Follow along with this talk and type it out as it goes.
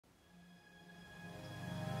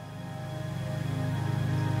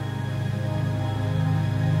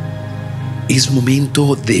Es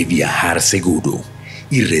momento de viajar seguro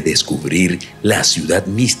y redescubrir la ciudad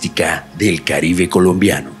mística del Caribe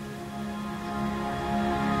colombiano.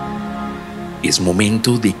 Es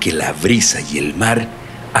momento de que la brisa y el mar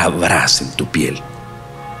abracen tu piel.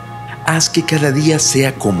 Haz que cada día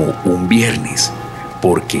sea como un viernes,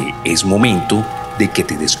 porque es momento de que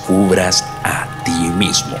te descubras a ti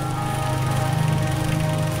mismo.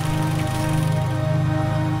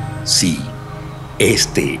 Sí,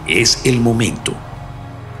 este es el momento.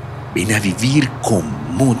 Ven a vivir con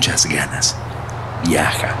muchas ganas.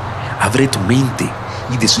 Viaja, abre tu mente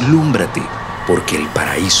y deslúmbrate, porque el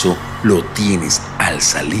paraíso lo tienes al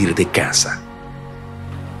salir de casa.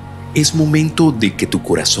 Es momento de que tu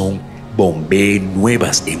corazón bombee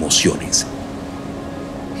nuevas emociones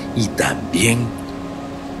y también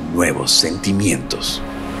nuevos sentimientos.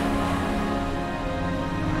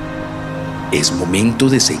 Es momento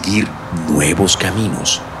de seguir nuevos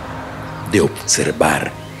caminos, de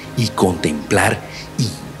observar y contemplar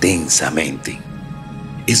intensamente.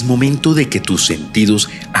 Es momento de que tus sentidos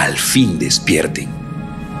al fin despierten.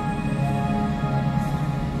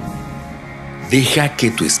 Deja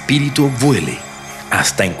que tu espíritu vuele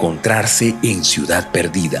hasta encontrarse en ciudad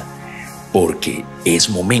perdida, porque es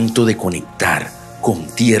momento de conectar con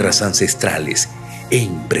tierras ancestrales e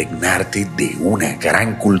impregnarte de una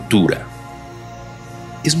gran cultura.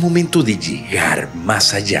 Es momento de llegar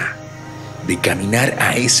más allá, de caminar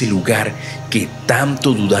a ese lugar que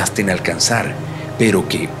tanto dudaste en alcanzar, pero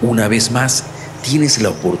que una vez más tienes la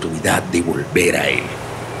oportunidad de volver a él.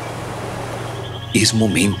 Es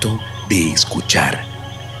momento de escuchar,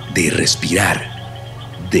 de respirar,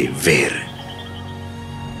 de ver.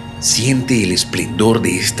 Siente el esplendor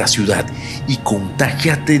de esta ciudad y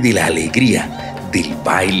contágiate de la alegría del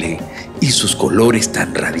baile y sus colores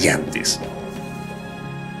tan radiantes,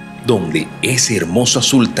 donde ese hermoso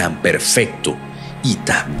azul tan perfecto y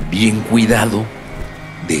tan bien cuidado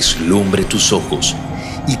deslumbre tus ojos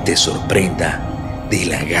y te sorprenda de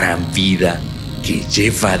la gran vida que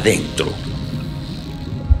lleva dentro.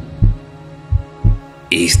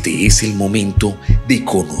 Este es el momento de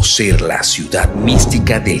conocer la ciudad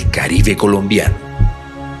mística del Caribe colombiano.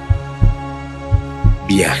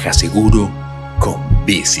 Viaja seguro con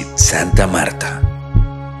Visit Santa Marta.